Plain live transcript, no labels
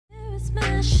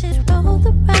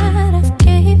the ride, I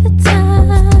gave it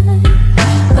time,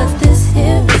 but this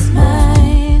here is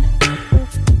mine.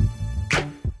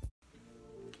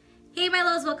 Hey my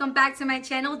loves, welcome back to my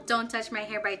channel, Don't Touch My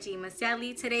Hair by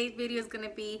G.Massielle. Today's video is going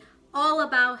to be all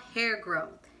about hair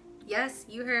growth. Yes,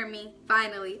 you heard me,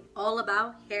 finally, all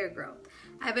about hair growth.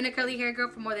 I've been a curly hair girl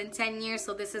for more than 10 years,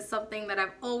 so this is something that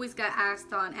I've always got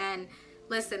asked on. And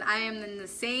listen, I am in the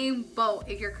same boat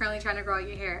if you're currently trying to grow out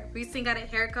your hair. Recently got a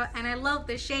haircut and I love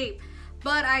the shape,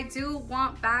 but I do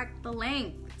want back the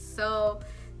length. So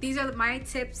these are my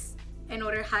tips in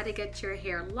order how to get your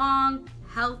hair long,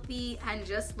 healthy, and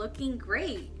just looking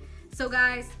great. So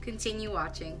guys, continue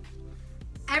watching.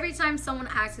 Every time someone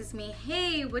asks me,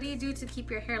 hey, what do you do to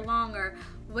keep your hair long, or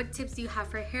what tips do you have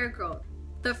for hair growth?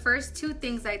 The first two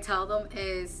things I tell them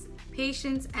is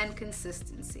patience and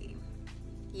consistency.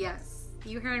 Yes,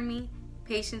 you heard me,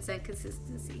 patience and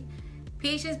consistency.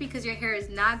 Patience because your hair is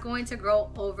not going to grow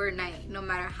overnight. No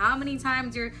matter how many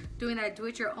times you're doing that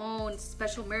do-it-your-own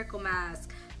special miracle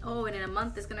mask, oh, and in a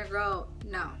month it's gonna grow.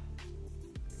 No.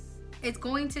 It's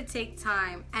going to take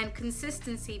time and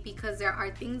consistency because there are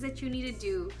things that you need to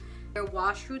do. Your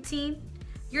wash routine,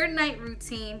 your night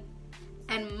routine,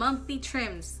 and monthly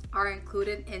trims are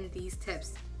included in these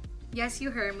tips. Yes,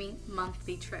 you heard me,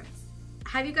 monthly trims.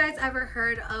 Have you guys ever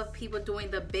heard of people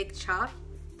doing the big chop?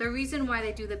 The reason why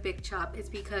they do the big chop is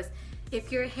because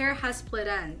if your hair has split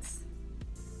ends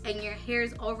and your hair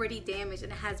is already damaged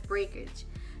and it has breakage,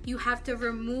 you have to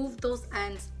remove those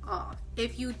ends off.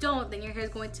 If you don't, then your hair is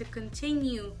going to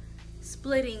continue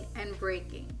splitting and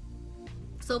breaking.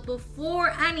 So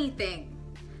before anything,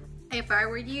 if I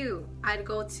were you, I'd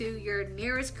go to your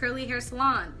nearest curly hair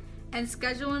salon and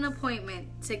schedule an appointment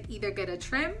to either get a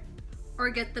trim or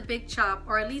get the big chop,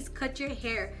 or at least cut your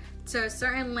hair to a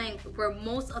certain length where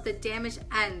most of the damaged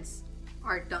ends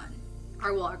are done,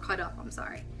 or well, are cut up, I'm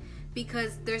sorry.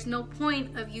 Because there's no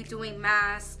point of you doing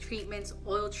mask treatments,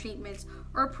 oil treatments,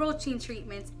 or protein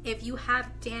treatments if you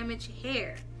have damaged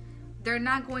hair. They're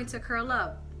not going to curl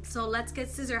up. So let's get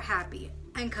scissor happy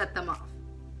and cut them off.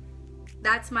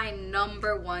 That's my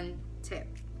number one tip.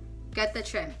 Get the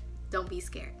trim. Don't be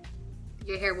scared.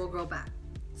 Your hair will grow back,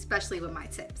 especially with my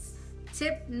tips.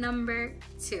 Tip number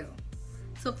 2.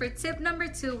 So for tip number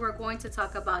 2, we're going to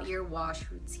talk about your wash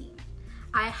routine.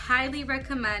 I highly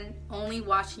recommend only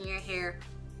washing your hair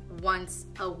once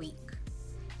a week.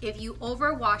 If you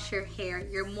overwash your hair,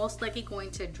 you're most likely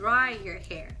going to dry your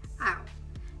hair out.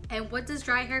 And what does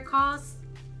dry hair cause?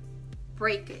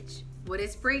 Breakage. What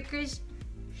is breakage?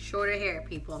 Shorter hair,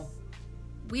 people.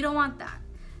 We don't want that.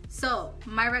 So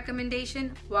my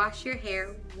recommendation, wash your hair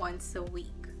once a week.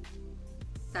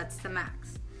 That's the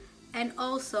max. And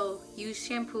also use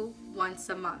shampoo once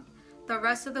a month. The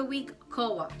rest of the week,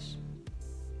 co-wash.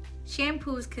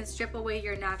 Shampoos can strip away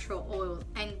your natural oils,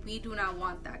 and we do not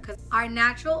want that because our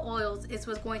natural oils is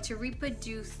what's going to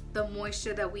reproduce the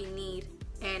moisture that we need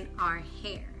in our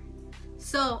hair.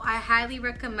 So I highly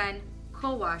recommend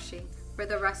co-washing for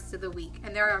the rest of the week,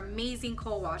 and there are amazing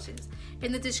co-washes.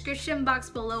 In the description box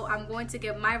below, I'm going to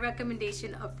give my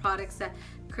recommendation of products that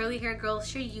curly hair girls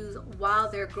should use while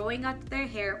they're growing out their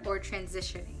hair or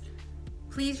transitioning.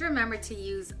 Please remember to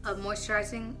use a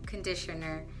moisturizing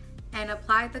conditioner and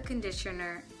apply the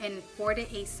conditioner in 4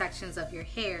 to 8 sections of your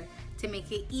hair to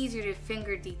make it easier to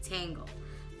finger detangle.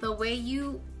 The way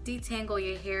you detangle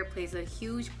your hair plays a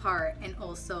huge part in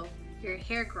also your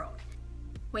hair growth.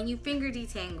 When you finger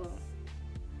detangle,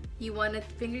 you want to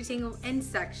finger detangle in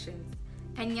sections.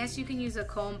 And yes, you can use a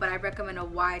comb, but I recommend a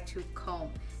wide tooth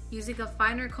comb. Using a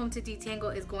finer comb to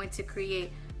detangle is going to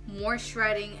create more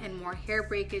shredding and more hair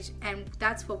breakage, and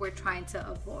that's what we're trying to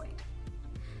avoid.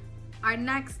 Our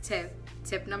next tip,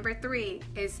 tip number 3,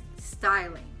 is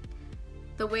styling.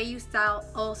 The way you style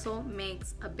also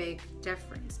makes a big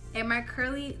difference. In my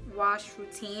curly wash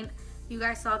routine, you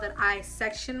guys saw that I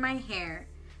sectioned my hair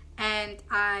and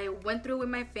I went through with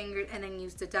my fingers and then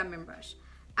used the Denman brush.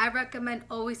 I recommend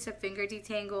always to finger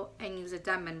detangle and use a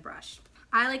Denman brush.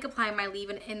 I like applying my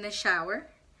leave-in in the shower,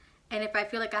 and if I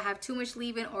feel like I have too much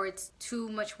leave-in or it's too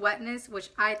much wetness, which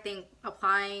I think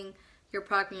applying your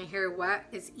product when your hair wet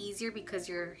is easier because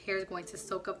your hair is going to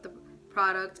soak up the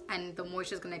product and the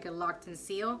moisture is going to get locked and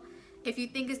seal. If you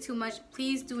think it's too much,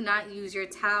 please do not use your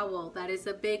towel. That is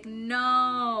a big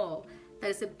no. That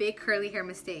is a big curly hair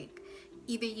mistake.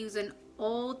 Either use an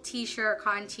old t-shirt,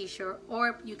 cotton t-shirt,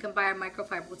 or you can buy a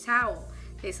microfiber towel.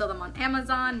 They sell them on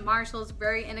Amazon, Marshalls,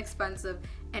 very inexpensive,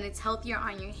 and it's healthier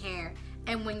on your hair.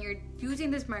 And when you're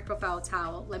using this microfiber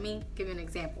towel, let me give you an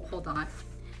example. Hold on.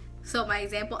 So my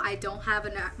example, I don't have a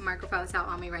microfiber towel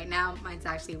on me right now. Mine's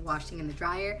actually washing in the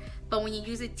dryer. But when you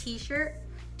use a t-shirt,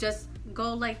 just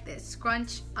go like this,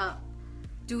 scrunch up.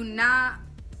 Do not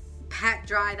pat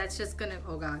dry. That's just gonna,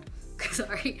 oh God,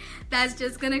 sorry. That's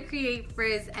just gonna create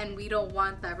frizz and we don't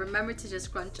want that. Remember to just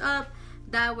scrunch up.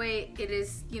 That way it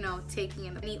is, you know, taking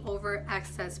in any over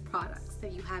excess products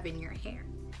that you have in your hair.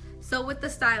 So with the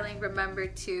styling, remember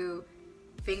to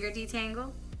finger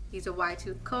detangle, use a wide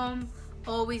tooth comb,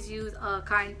 always use a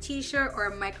cotton t-shirt or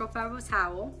a microfiber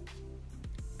towel.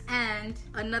 And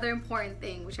another important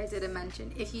thing, which I didn't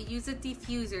mention, if you use a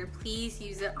diffuser, please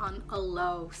use it on a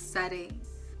low setting.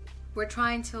 We're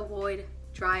trying to avoid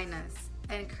dryness,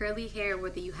 and curly hair,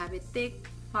 whether you have it thick,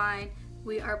 fine,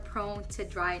 we are prone to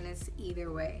dryness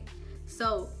either way.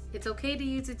 So it's okay to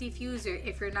use a diffuser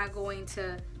if you're not going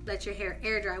to let your hair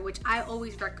air dry, which I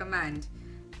always recommend.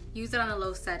 Use it on a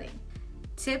low setting.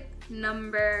 Tip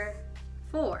number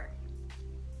 4.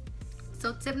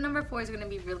 So tip number 4 is going to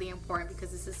be really important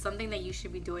because this is something that you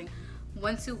should be doing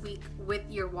once a week with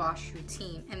your wash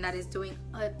routine, and that is doing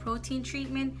a protein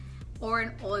treatment or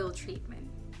an oil treatment.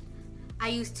 I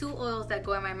use 2 oils that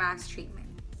go in my Masque treatment.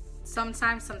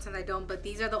 Sometimes I don't, but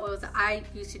these are the oils that I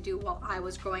used to do while I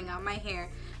was growing out my hair,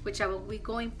 which I will be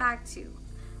going back to.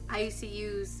 I used to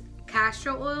use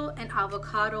Castro Oil and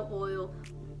Avocado Oil.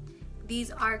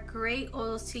 These are great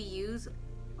oils to use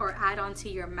or add on to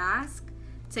your mask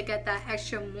to get that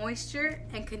extra moisture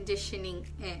and conditioning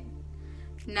in.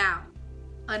 Now,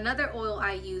 another oil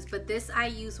I use, but this I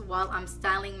use while I'm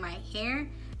styling my hair,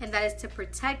 and that is to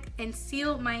protect and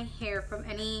seal my hair from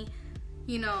any,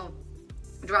 you know,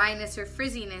 dryness or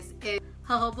frizziness, is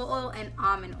jojoba oil and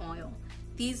almond oil.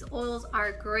 These oils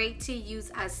are great to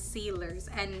use as sealers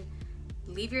and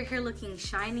leave your hair looking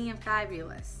shiny and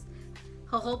fabulous.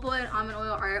 Jojoba oil and almond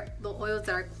oil are the oils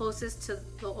that are closest to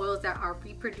the oils that are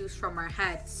reproduced from our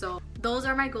head. So those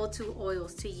are my go-to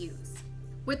oils to use.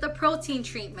 With the protein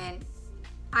treatment,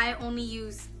 I only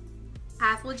use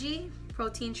G.Massielle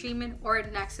protein treatment or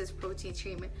Nexxus protein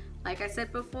treatment. Like I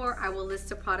said before, I will list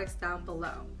the products down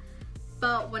below.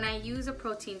 But when I use a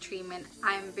protein treatment,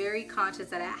 I am very conscious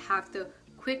that I have to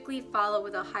quickly follow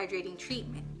with a hydrating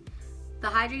treatment. The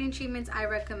hydrating treatments I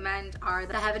recommend are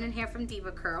the Heaven and Hair from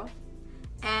DevaCurl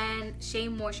and Shea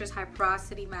Moisture's High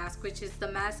Porosity Mask, which is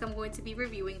the mask I'm going to be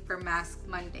reviewing for Masque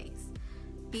Mondays.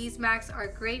 These masks are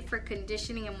great for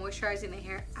conditioning and moisturizing the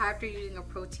hair after using a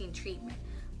protein treatment.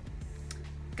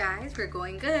 Guys, we're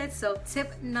going good. So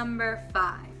tip number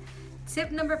 5.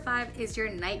 Tip number 5 is your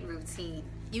night routine.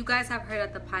 You guys have heard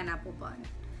of the pineapple bun.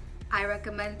 I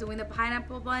recommend doing the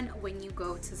pineapple bun when you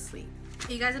go to sleep.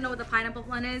 You guys don't know what the pineapple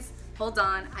bun is? Hold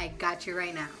on, I got you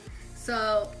right now.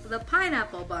 So the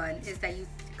pineapple bun is that you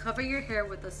cover your hair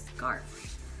with a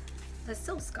scarf, a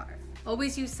silk scarf.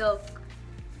 Always use silk.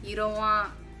 You don't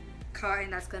want cotton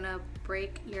that's gonna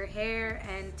break your hair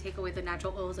and take away the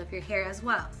natural oils of your hair as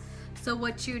well. So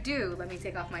what you do, let me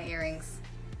take off my earrings.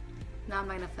 Now I'm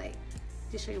not gonna fight.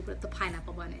 Just show you what the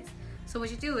pineapple bun is. So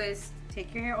what you do is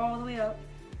take your hair all the way up.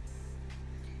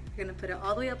 You're gonna put it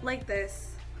all the way up like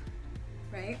this,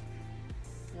 right?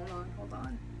 Hold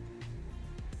on.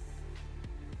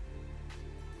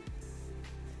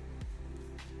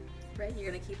 Right, you're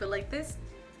gonna keep it like this.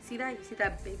 See that? You see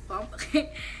that big bump?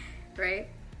 Right?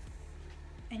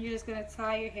 And you're just gonna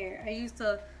tie your hair. I use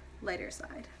the lighter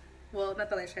side. Well, not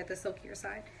the lighter side, the silkier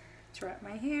side to wrap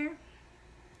my hair.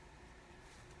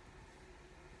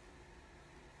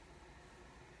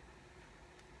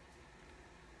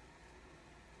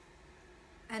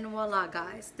 And voila,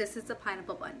 guys, this is the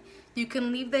pineapple bun. You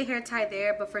can leave the hair tie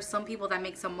there, but for some people that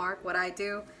makes a mark, what I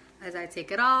do is I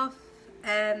take it off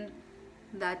and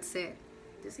that's it.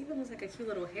 This even looks like a cute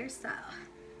little hairstyle.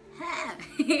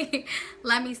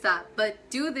 Let me stop. But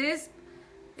do this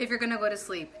if you're gonna go to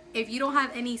sleep. If you don't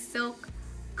have any silk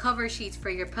cover sheets for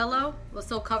your pillow, well,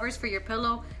 silk covers for your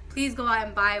pillow, please go out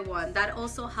and buy one. That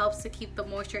also helps to keep the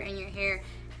moisture in your hair.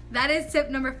 That is tip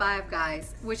number 5,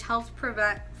 guys, which helps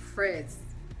prevent frizz.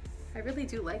 I really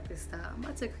do like this style. I'm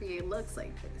about to create looks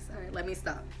like this. All right, let me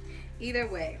stop. Either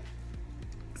way.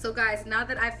 So guys, now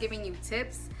that I've given you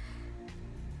tips,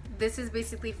 this is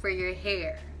basically for your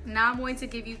hair. Now I'm going to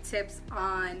give you tips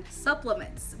on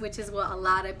supplements, which is what a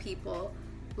lot of people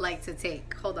like to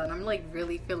take. Hold on, I'm like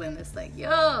really feeling this, like,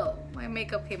 yo, my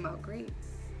makeup came out great.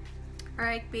 All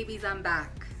right, babies, I'm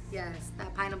back. Yes,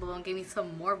 that pineapple one gave me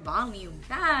some more volume.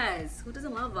 Yes, who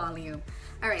doesn't love volume?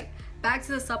 All right, back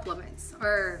to the supplements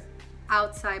or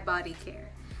outside body care.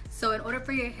 So in order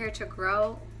for your hair to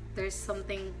grow, there's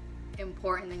something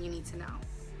important that you need to know.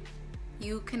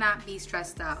 You cannot be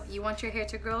stressed out. You want your hair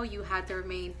to grow, you have to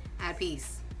remain at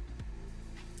peace.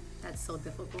 That's so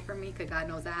difficult for me because God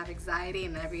knows I have anxiety,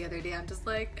 and every other day I'm just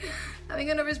like having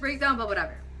a nervous breakdown, but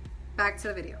whatever. back to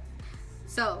the video.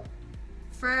 So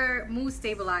for mood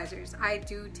stabilizers, I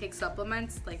do take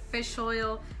supplements like fish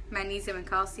oil, magnesium, and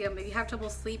calcium. If you have trouble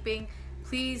sleeping,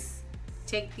 please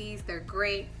take these. They're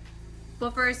great.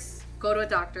 But first, go to a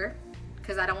doctor,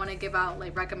 because I don't want to give out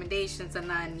like recommendations and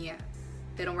then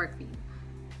they don't work for you.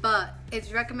 But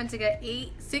it's recommended to get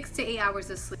 6 to 8 hours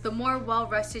of sleep. The more well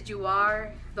rested you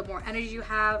are, the more energy you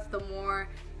have, the more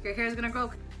your hair is gonna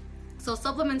grow. So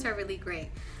supplements are really great.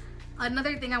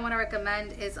 Another thing I want to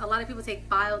recommend is a lot of people take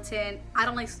biotin. I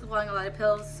don't like swallowing a lot of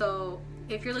pills, so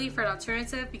if you're looking for an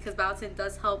alternative, because biotin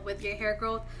does help with your hair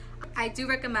growth, I do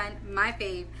recommend my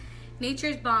fave,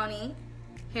 Nature's Bounty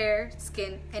Hair,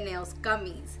 Skin, and Nails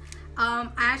Gummies. I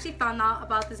actually found out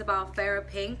about this about Farrah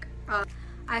Pink.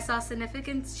 I saw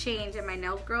significant change in my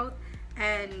nail growth,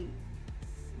 and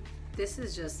this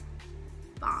is just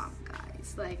bomb,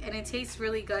 guys. Like, and it tastes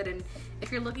really good. And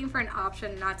if you're looking for an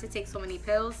option not to take so many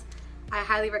pills, I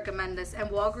highly recommend this. And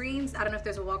Walgreens, I don't know if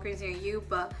there's a Walgreens near you,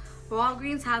 but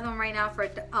Walgreens has them right now for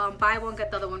buy one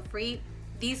get the other one free.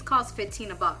 These cost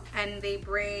 $15 a buck, and they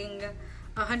bring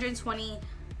 120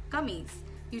 gummies.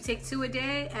 You take 2 a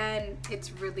day, and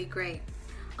it's really great.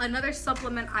 Another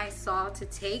supplement I saw to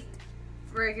take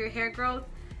for your hair growth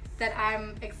that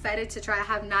I'm excited to try. I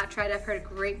have not tried. I've heard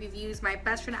great reviews. My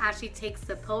best friend actually takes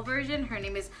the pill version. Her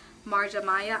name is Marja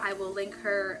Maya. I will link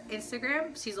her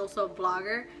Instagram. She's also a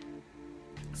blogger.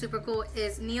 Super cool.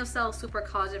 Is NeoCell Super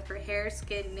Collagen for hair,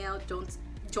 skin, nail,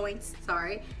 joints,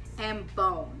 and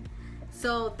bone.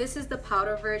 So this is the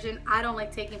powder version. I don't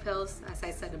like taking pills, as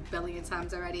I said a billion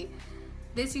times already.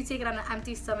 This, you take it on an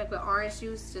empty stomach with orange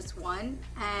juice, just one,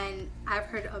 and I've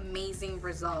heard amazing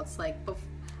results. Like,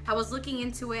 I was looking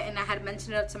into it, and I had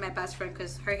mentioned it up to my best friend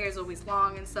because her hair is always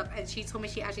long and stuff, and she told me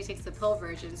she actually takes the pill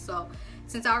version. So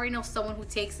since I already know someone who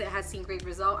takes it has seen great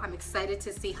result, I'm excited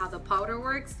to see how the powder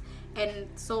works. And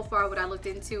so far, what I looked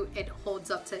into, it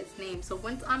holds up to its name. So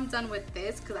once I'm done with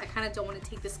this, because I kind of don't want to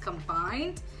take this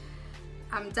combined,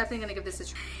 I'm definitely going to give this a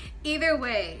try. Either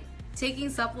way, taking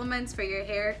supplements for your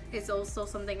hair is also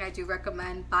something I do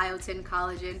recommend. Biotin,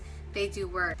 collagen, they do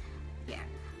work. Yeah.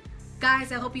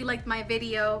 Guys, I hope you liked my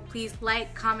video. Please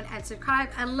like, comment, and subscribe.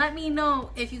 And let me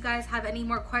know if you guys have any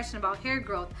more questions about hair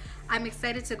growth. I'm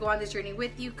excited to go on this journey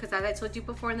with you because, as I told you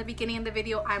before in the beginning of the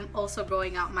video, I'm also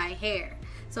growing out my hair.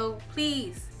 So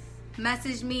please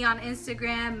message me on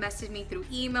Instagram, message me through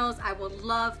emails. I would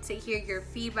love to hear your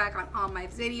feedback on all my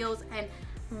videos and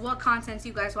what content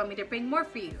you guys want me to bring more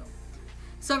for you.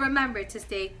 So remember to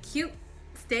stay cute,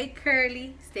 stay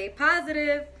curly, stay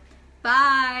positive.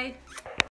 Bye.